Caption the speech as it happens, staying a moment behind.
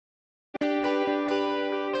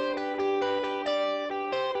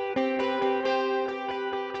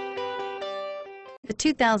The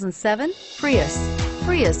 2007 Prius.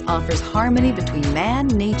 Prius offers harmony between man,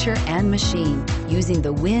 nature, and machine. Using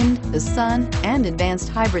the wind, the sun, and advanced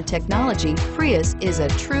hybrid technology, Prius is a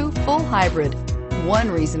true full hybrid. One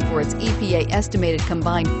reason for its EPA estimated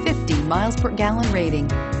combined 50 miles per gallon rating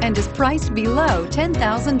and is priced below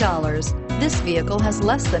 $10,000. This vehicle has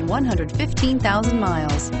less than 115,000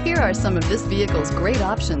 miles. Here are some of this vehicle's great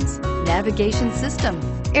options: navigation system,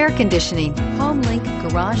 air conditioning, home link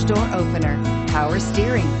garage door opener, power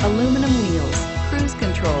steering, aluminum wheels, cruise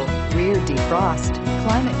control, rear defrost,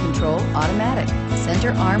 climate control automatic,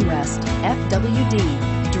 center armrest,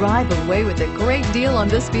 FWD. Drive away with a great deal on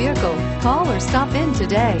this vehicle. Call or stop in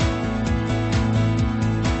today.